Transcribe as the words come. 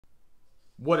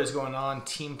What is going on,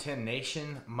 Team 10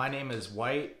 Nation? My name is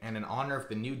White, and in honor of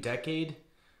the new decade,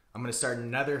 I'm going to start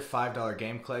another $5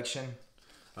 game collection.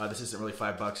 This isn't really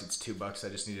 $5, it's $2. I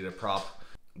just needed a prop.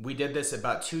 We did this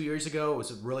about 2 years ago. It was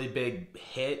a really big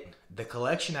hit. The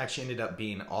collection actually ended up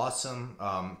being awesome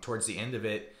towards the end of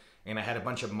it, and I had a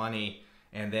bunch of money,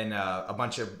 and then a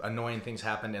bunch of annoying things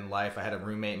happened in life. I had a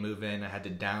roommate move in, I had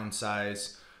to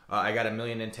downsize. I got a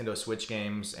million Nintendo Switch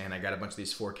games, and I got a bunch of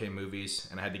these 4K movies,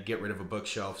 and I had to get rid of a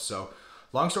bookshelf. So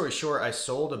long story short, I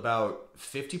sold about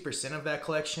 50% of that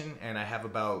collection, and I have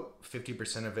about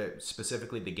 50% of it,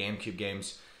 specifically the GameCube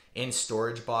games, in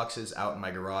storage boxes out in my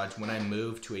garage. When I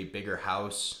move to a bigger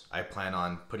house, I plan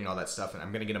on putting all that stuff in.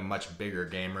 I'm going to get a much bigger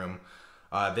game room.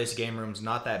 This game room's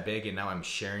not that big, and now I'm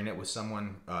sharing it with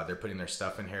someone. They're putting their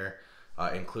stuff in here,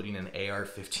 including an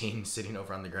AR-15 sitting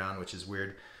over on the ground, which is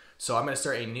weird. So I'm going to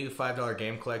start a new $5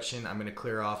 game collection. I'm going to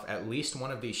clear off at least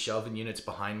one of these shelving units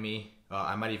behind me.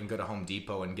 I might even go to Home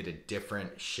Depot and get a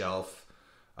different shelf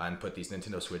and put these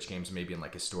Nintendo Switch games maybe in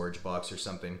like a storage box or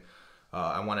something.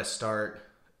 I want to start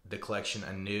the collection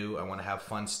anew. I want to have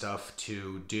fun stuff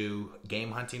to do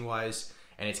game hunting wise,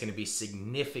 and it's going to be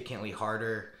significantly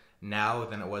harder now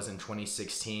than it was in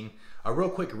 2016. A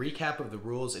real quick recap of the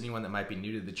rules, anyone that might be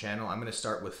new to the channel. I'm going to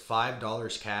start with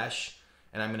 $5 cash,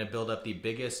 and I'm going to build up the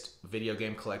biggest video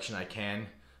game collection I can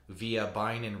via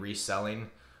buying and reselling.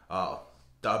 The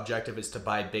objective is to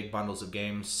buy big bundles of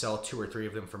games, sell 2 or 3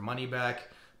 of them for money back,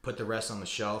 put the rest on the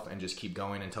shelf, and just keep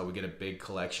going until we get a big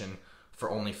collection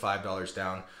for only $5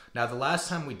 down. Now, the last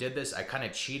time we did this, I kind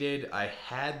of cheated. I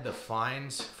had the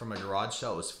finds from a garage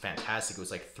sale. It was fantastic. It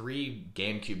was like 3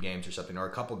 GameCube games or something, or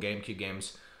a couple GameCube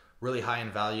games, really high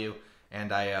in value,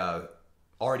 and I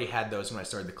already had those when I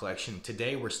started the collection.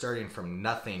 Today we're starting from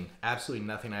nothing, absolutely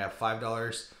nothing. I have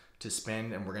 $5 to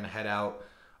spend, and we're gonna head out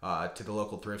to the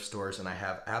local thrift stores, and I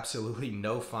have absolutely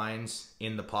no finds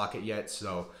in the pocket yet.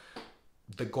 So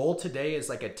the goal today is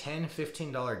like a $10,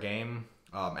 $15 game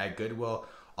at Goodwill.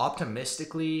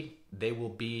 Optimistically, they will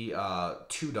be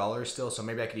 $2 still, so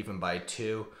maybe I could even buy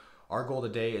 2. Our goal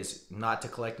today is not to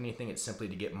collect anything, it's simply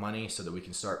to get money so that we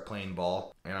can start playing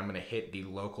ball. And I'm gonna hit the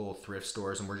local thrift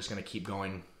stores, and we're just gonna keep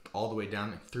going all the way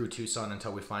down through Tucson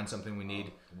until we find something we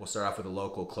need. We'll start off with the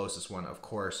local closest one, of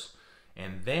course.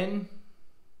 And then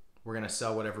we're gonna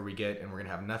sell whatever we get, and we're gonna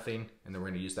have nothing, and then we're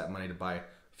gonna use that money to buy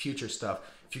future stuff.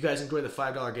 If you guys enjoy the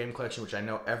 $5 game collection, which I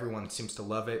know everyone seems to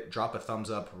love it, drop a thumbs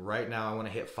up right now. I wanna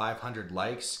hit 500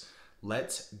 likes.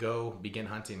 Let's go begin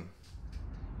hunting.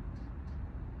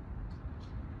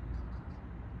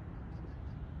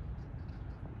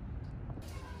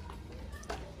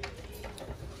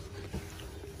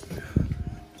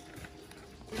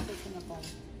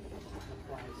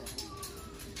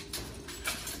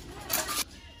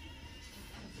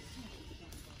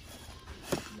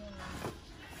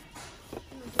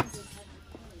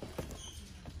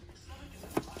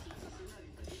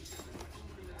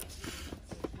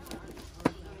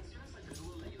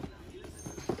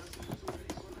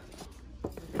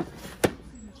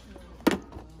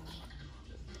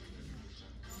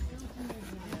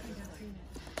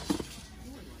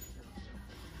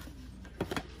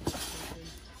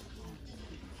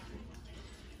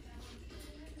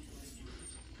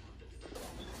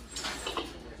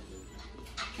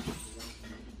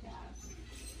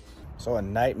 So a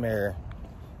nightmare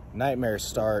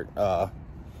start.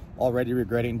 Already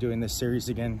regretting doing this series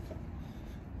again.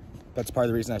 That's part of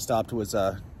the reason I stopped, was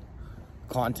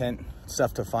content,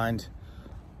 stuff to find.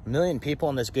 1 million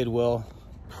people in this Goodwill,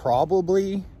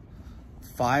 probably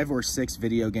 5 or 6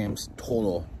 video games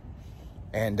total.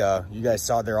 And you guys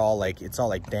saw they're all like, it's all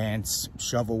like dance,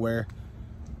 shovelware.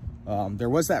 There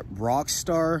was that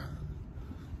Rockstar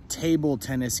table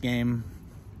tennis game.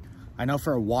 I know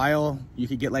for a while you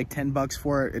could get like 10 bucks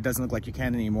for it. It doesn't look like you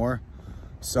can anymore.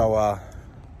 So I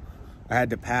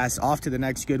had to pass. Off to the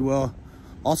next Goodwill.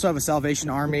 Also have a Salvation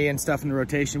Army and stuff in the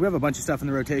rotation. We have a bunch of stuff in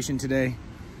the rotation today.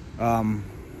 I'm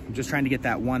just trying to get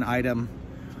that one item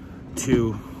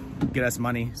to get us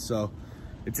money. So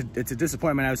it's a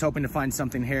disappointment. I was hoping to find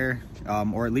something here,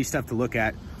 or at least stuff to look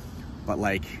at. But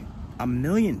like 1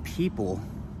 million people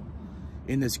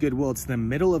in this Goodwill. It's the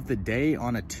middle of the day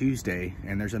on a Tuesday,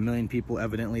 and there's 1 million people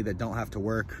evidently that don't have to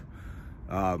work.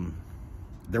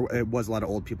 It was a lot of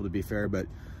old people, to be fair, but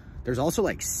there's also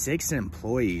like 6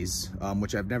 employees,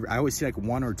 which I always see like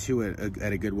 1 or 2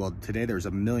 at a Goodwill. Today there's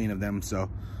 1 million of them, so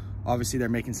obviously they're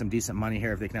making some decent money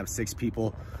here if they can have 6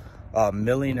 people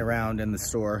milling around in the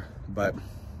store. But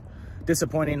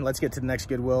disappointing. Let's get to the next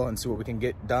Goodwill and see what we can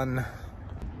get done.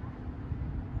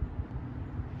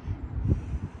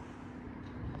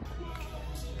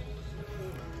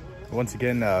 Once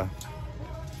again,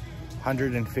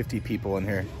 150 people in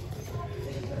here,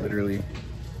 literally.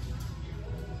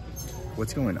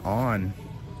 What's going on?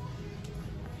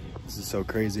 This is so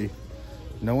crazy.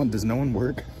 Does no one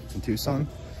work in Tucson?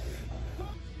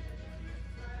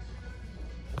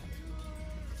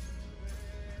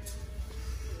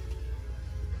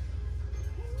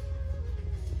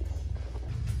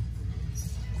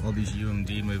 All these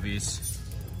UMD movies.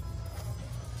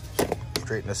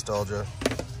 Straight nostalgia.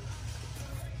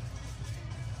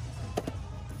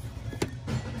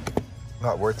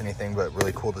 Not worth anything, but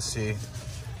really cool to see.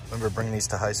 Remember bringing these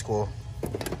to high school.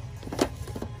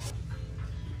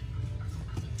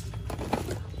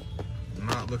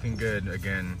 Not looking good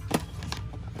again.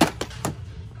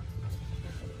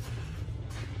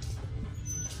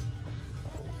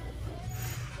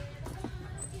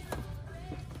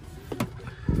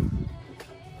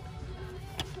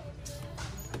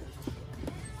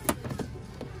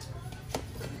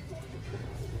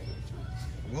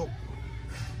 Whoa.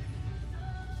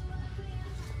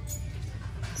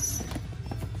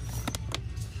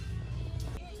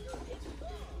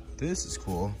 This is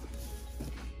cool.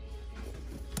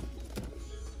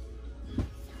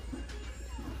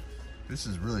 This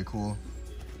is really cool.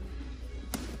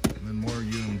 And then more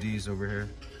UMDs over here.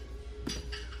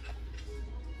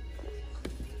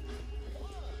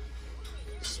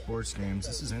 Sports games.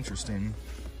 This is interesting.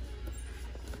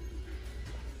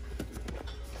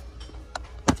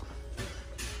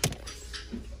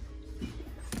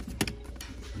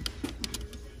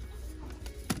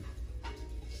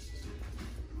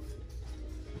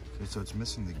 Okay, so it's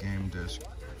missing the game disc.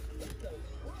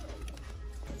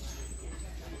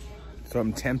 So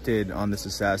I'm tempted on this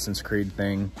Assassin's Creed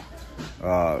thing.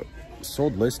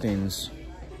 Sold listings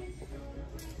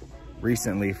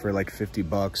recently for like 50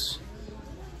 bucks.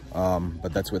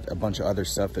 But that's with a bunch of other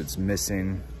stuff that's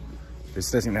missing.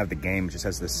 This doesn't even have the game, it just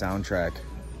has the soundtrack.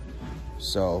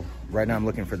 So right now I'm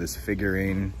looking for this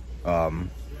figurine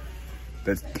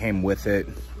that came with it.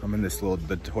 I'm in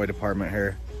the toy department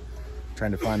here,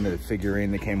 trying to find the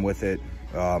figurine that came with it.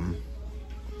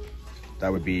 That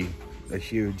would be a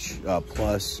huge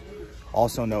plus.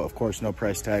 Also, of course, no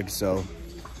price tag. So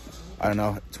I don't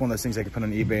know. It's one of those things I could put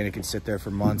on eBay and it could sit there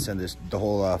for months, and the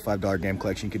whole $5 game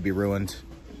collection could be ruined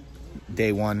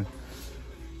day one.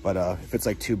 But if it's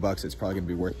like $2, it's probably gonna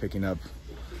be worth picking up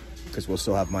because we'll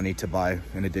still have money to buy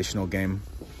an additional game.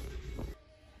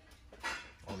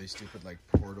 All these stupid like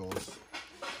portals.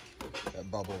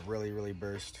 That bubble really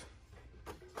burst.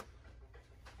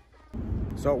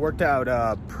 So it worked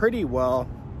out pretty well.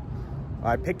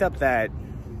 I picked up that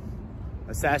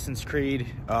Assassin's Creed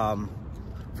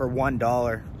for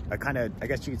 $1. I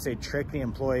guess you could say, tricked the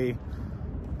employee.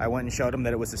 I went and showed him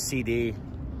that it was a CD.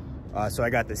 So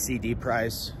I got the CD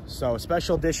price. So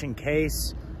special edition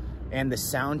case and the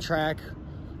soundtrack.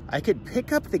 I could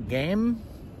pick up the game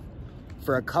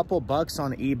for a couple bucks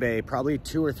on eBay, probably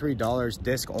 $2 or $3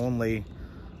 disc only,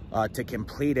 to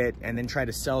complete it and then try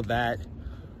to sell that.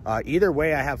 Either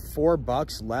way, I have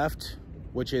 $4 left,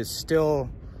 which is still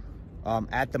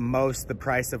at the most the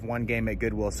price of one game at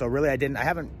Goodwill. So really I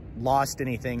haven't lost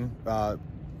anything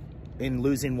in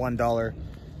losing $1.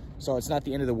 So it's not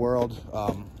the end of the world.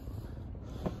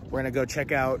 We're gonna go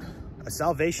check out a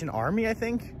Salvation Army, I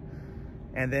think.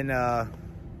 And then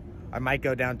I might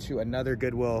go down to another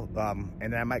Goodwill,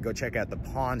 and then I might go check out the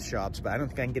pawn shops, but I don't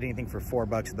think I can get anything for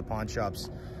 $4 at the pawn shops.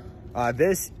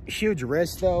 This huge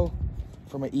risk though,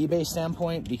 from an eBay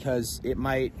standpoint, because it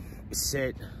might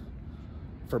sit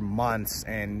for months,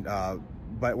 and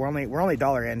but we're only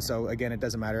 $1 in, so again, it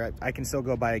doesn't matter. I can still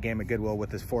go buy a game at Goodwill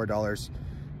with this $4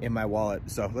 in my wallet.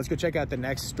 So let's go check out the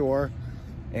next store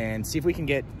and see if we can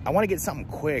get, I want to get something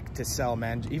quick to sell,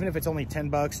 man. Even if it's only 10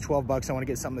 bucks, 12 bucks, I want to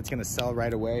get something that's going to sell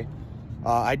right away.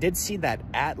 I did see that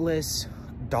Atlas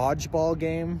dodgeball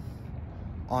game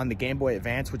on the Game Boy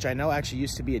Advance, which I know actually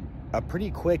used to be a pretty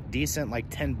quick, decent, like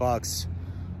 10 bucks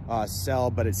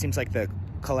sell, but it seems like the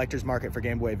collector's market for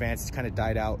Game Boy Advance has kind of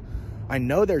died out. I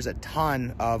know there's a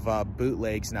ton of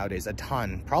bootlegs nowadays, a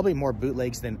ton, probably more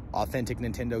bootlegs than authentic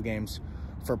Nintendo games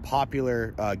for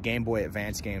popular Game Boy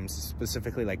Advance games,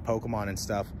 specifically like Pokemon and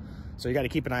stuff. So you got to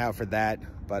keep an eye out for that.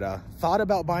 But thought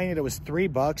about buying it. It was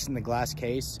 $3 in the glass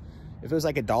case. If it was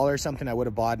like $1 or something, I would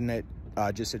have bought in it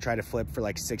just to try to flip for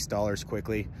like $6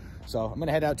 quickly. So I'm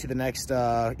gonna head out to the next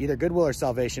either Goodwill or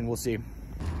Salvation. We'll see.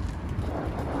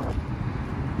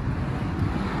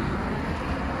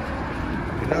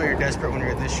 You know you're desperate when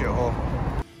you're at this shithole.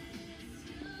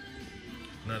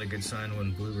 Not a good sign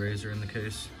when Blu-rays are in the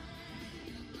case.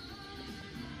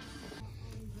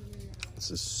 This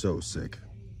is so sick.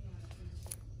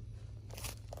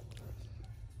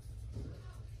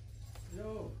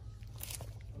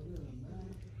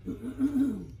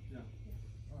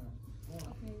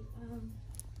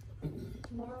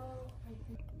 Tomorrow,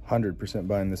 100%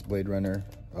 buying this Blade Runner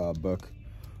book,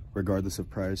 regardless of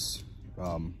price,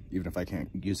 even if I can't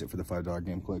use it for the $5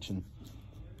 game collection.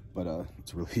 But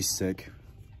it's really sick.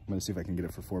 I'm gonna see if I can get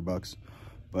it for $4,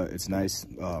 but it's nice.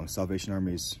 Salvation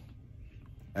Army's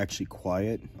actually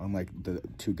quiet, unlike the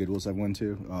 2 Goodwills I've went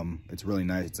to. It's really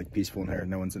nice. It's like peaceful in here,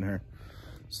 no one's in here.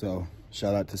 So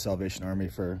shout out to Salvation Army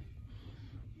for,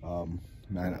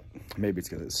 man, maybe it's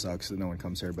because it sucks that no one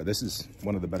comes here, but this is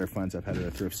one of the better finds I've had at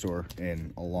a thrift store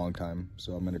in a long time.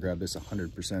 So I'm gonna grab this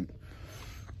 100%.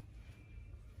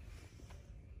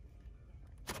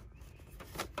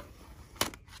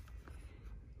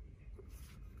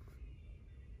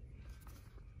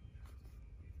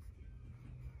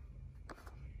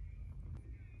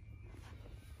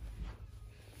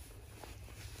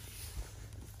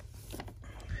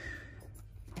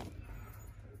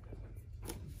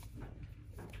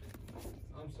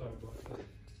 I'm sorry about that.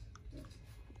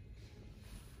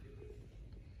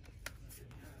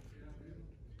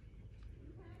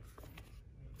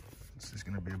 This is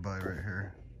gonna be a buy right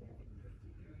here.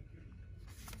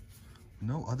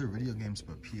 No other video games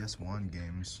but PS1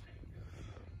 games.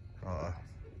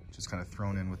 Just kind of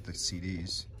thrown in with the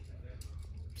CDs.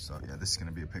 So yeah, this is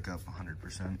gonna be a pickup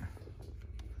 100%.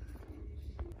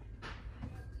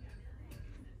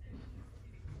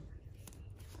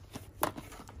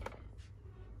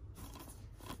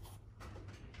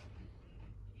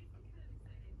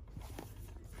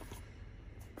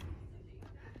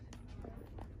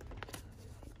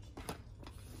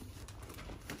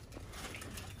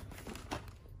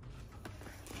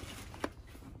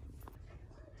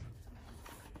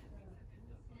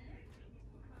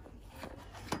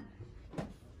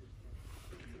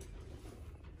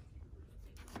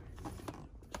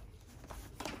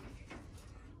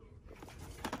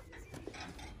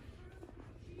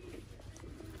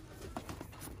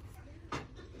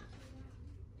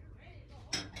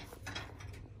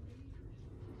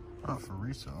 Oh, for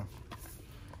resale.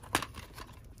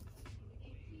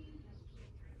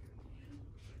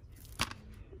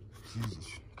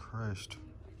 Jesus Christ.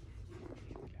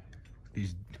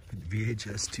 These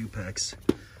VHS 2-packs.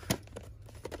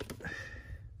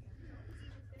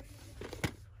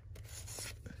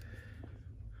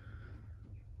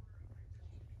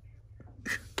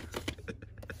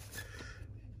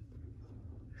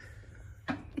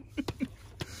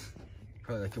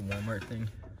 Probably like a Walmart thing.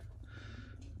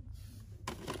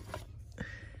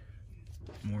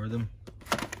 More of them.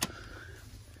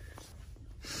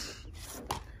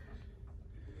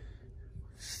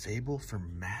 Fable for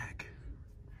Mac.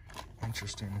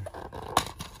 Interesting.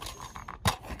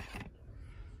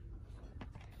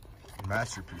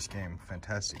 Masterpiece game.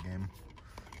 Fantastic game.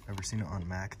 Never seen it on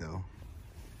Mac though.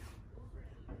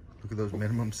 Look at those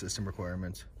minimum system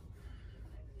requirements.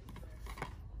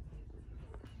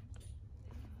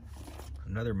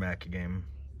 Another Mac game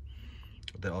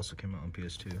that also came out on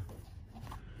PS2.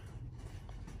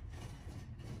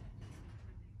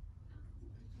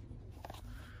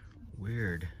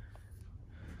 Weird.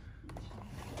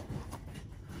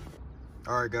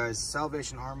 All right, guys,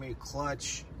 Salvation Army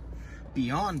clutch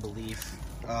beyond belief.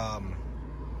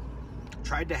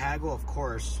 Tried to haggle, of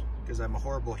course, because I'm a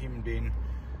horrible human being,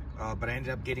 but I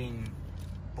ended up getting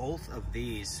both of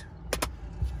these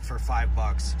for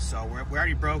 $5. So we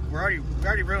already broke. We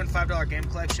already ruined $5 game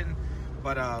collection.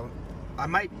 But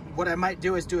what I might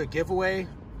do is do a giveaway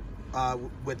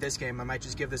with this game. I might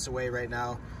just give this away right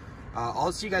now.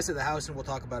 I'll see you guys at the house and we'll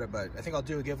talk about it, but I think I'll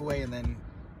do a giveaway and then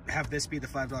have this be the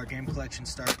 $5 game collection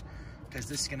start, because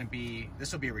this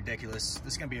will be ridiculous.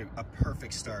 This is gonna be a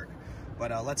perfect start.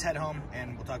 But let's head home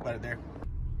and we'll talk about it there.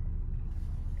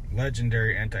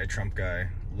 Legendary anti-Trump guy.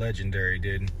 Legendary,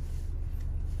 dude.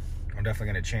 I'm definitely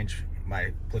gonna change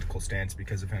my political stance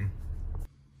because of him.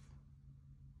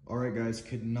 All right, guys,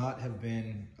 could not have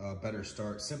been a better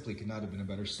start. Simply could not have been a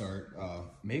better start.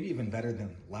 Maybe even better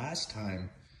than last time,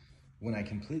 when I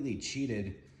completely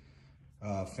cheated.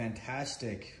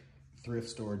 Fantastic thrift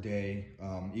store day.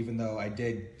 Even though I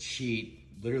did cheat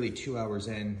literally 2 hours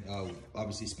in,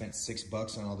 obviously spent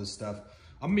 $6 on all this stuff.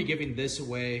 I'm gonna be giving this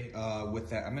away with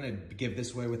that. I'm gonna give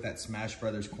this away with that Smash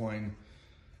Brothers coin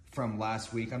from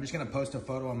last week. I'm just gonna post a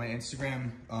photo on my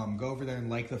Instagram. Go over there and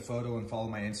like the photo and follow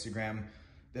my Instagram.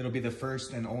 It'll be the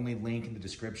first and only link in the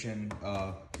description.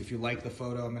 If you like the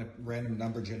photo, I'm gonna random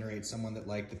number generate someone that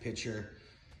liked the picture.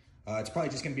 It's probably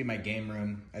just gonna be my game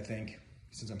room, I think,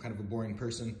 since I'm kind of a boring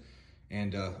person.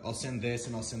 And I'll send this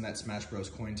and I'll send that Smash Bros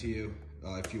coin to you.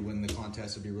 If you win the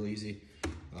contest, it'll be real easy.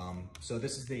 So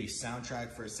this is the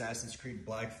soundtrack for Assassin's Creed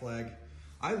Black Flag.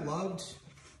 I loved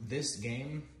this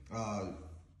game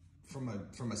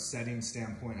from a setting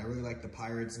standpoint. I really like the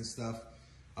pirates and stuff.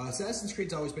 Assassin's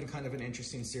Creed's always been kind of an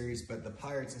interesting series, but the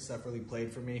pirates and stuff really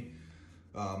played for me.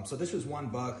 So this was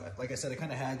 $1. Like I said, I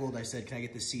kind of haggled. I said, can I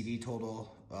get the CD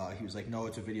total? He was like, no,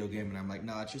 it's a video game. And I'm like,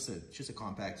 no, it's just a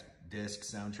compact disc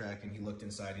soundtrack. And he looked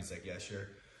inside. He's like, yeah, sure.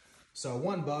 So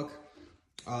 $1.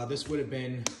 This would have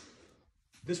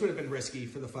been risky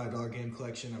for the $5 game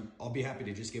collection. I'll be happy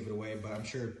to just give it away, but I'm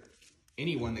sure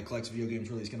anyone that collects video games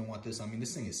really is going to want this. I mean,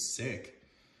 this thing is sick.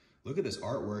 Look at this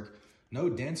artwork. No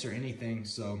dents or anything.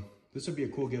 So this would be a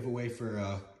cool giveaway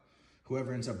for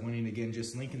whoever ends up winning. Again,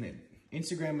 just linking the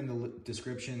Instagram in the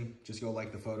description. Just go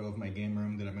like the photo of my game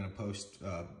room that I'm going to post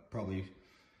probably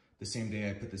the same day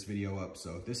I put this video up.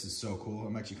 So this is so cool.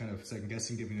 I'm actually kind of second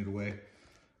guessing giving it away.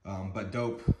 But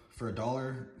dope. For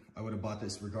 $1, I would have bought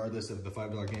this regardless of the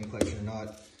 $5 game collection or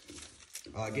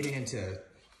not. Getting into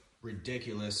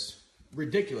ridiculous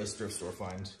thrift store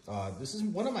finds. This is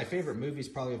one of my favorite movies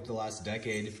probably of the last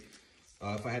decade.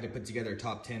 If I had to put together a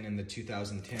top 10 in the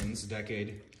 2010s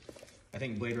decade, I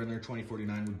think Blade Runner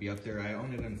 2049 would be up there. I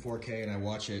own it in 4K and I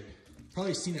watch it.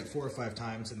 Probably seen it 4 or 5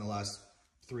 times in the last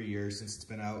 3 years since it's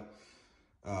been out.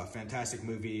 Fantastic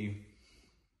movie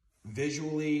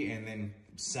visually, and then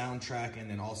soundtrack, and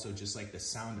then also just like the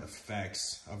sound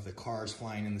effects of the cars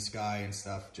flying in the sky and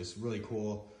stuff. Just really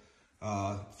cool.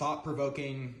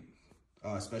 Thought-provoking,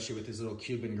 especially with his little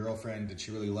Cuban girlfriend. Did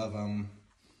she really love him?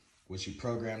 Was she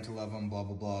programmed to love him? Blah,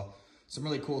 blah, blah. Some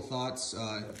really cool thoughts.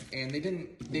 And they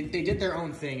did their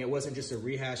own thing. It wasn't just a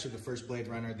rehash of the first Blade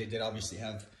Runner. They did obviously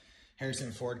have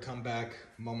Harrison Ford come back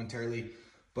momentarily.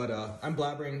 But I'm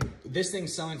blabbering. This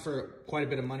thing's selling for quite a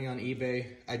bit of money on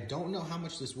eBay. I don't know how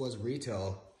much this was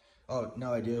retail. Oh,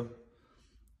 no, I do.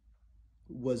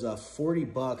 Was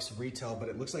 $40 retail, but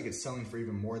it looks like it's selling for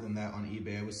even more than that on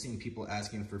eBay. I was seeing people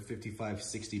asking for $55,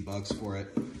 $60 for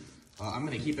it. I'm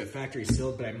gonna keep it factory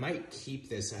sealed, but I might keep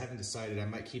this. I haven't decided. I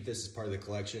might keep this as part of the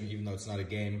collection, even though it's not a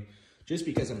game, just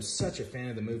because I'm such a fan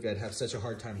of the movie. I'd have such a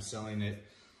hard time selling it,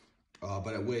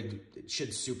 but it should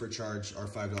supercharge our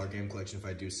 $5 game collection if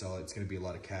I do sell it. It's gonna be a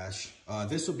lot of cash.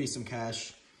 This will be some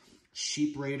cash.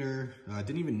 Sheep Raider. I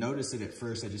didn't even notice it at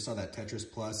first. I just saw that Tetris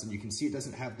Plus, and you can see it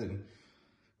doesn't have the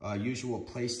usual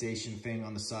PlayStation thing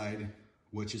on the side,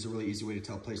 which is a really easy way to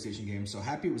tell PlayStation games. So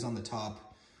happy it was on the top.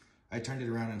 I turned it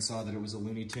around and saw that it was a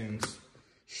Looney Tunes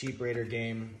Sheep Raider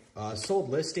game. Sold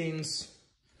listings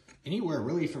anywhere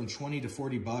really from 20 to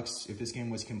 40 bucks if this game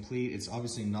was complete. It's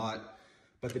obviously not,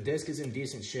 but the disc is in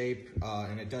decent shape,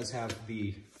 and it does have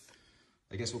the,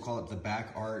 I guess we'll call it the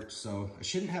back art. So I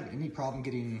shouldn't have any problem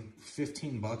getting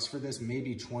 15 bucks for this,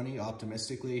 maybe 20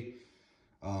 optimistically.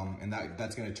 And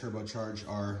that's gonna turbocharge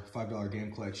our $5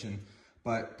 game collection.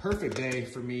 But perfect day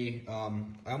for me.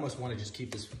 I almost want to just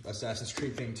keep this Assassin's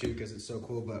Creed thing too because it's so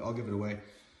cool, but I'll give it away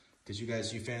because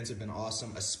you fans have been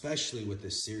awesome, especially with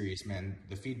this series, man.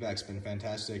 The feedback's been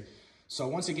fantastic. So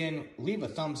once again, leave a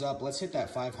thumbs up. Let's hit that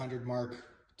 500 mark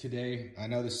today. I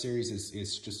know this series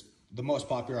is just the most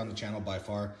popular on the channel by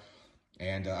far.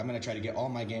 And I'm going to try to get all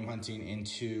my game hunting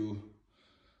into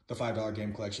the $5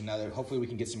 game collection. Now that hopefully we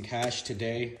can get some cash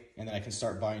today, and then I can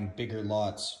start buying bigger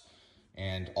lots.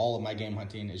 And all of my game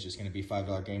hunting is just going to be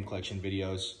 $5 game collection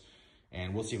videos.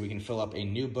 And we'll see if we can fill up a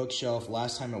new bookshelf.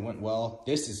 Last time it went well.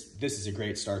 This is a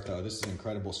great start though. This is an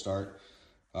incredible start.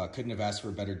 Couldn't have asked for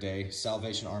a better day.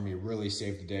 Salvation Army really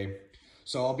saved the day.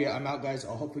 So I'm out, guys.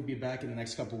 I'll hopefully be back in the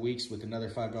next couple weeks with another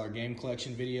 $5 game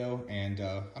collection video. And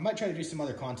I might try to do some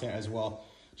other content as well,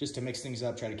 just to mix things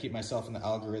up, try to keep myself in the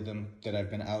algorithm that I've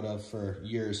been out of for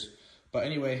years. But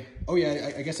anyway, oh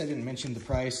yeah, I guess I didn't mention the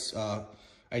price.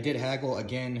 I did haggle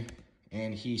again,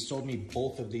 and he sold me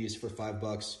both of these for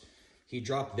 $5. He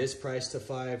dropped this price to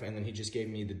 $5, and then he just gave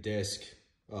me the disc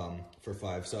for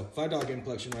 $5. So $5 game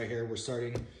collection right here. We're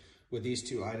starting with these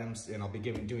 2 items, and I'll be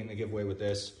doing the giveaway with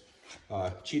this.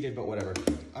 Cheated, but whatever.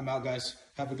 I'm out, guys.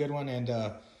 Have a good one, and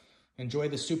enjoy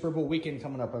the Super Bowl weekend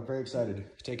coming up. I'm very excited.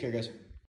 Take care, guys.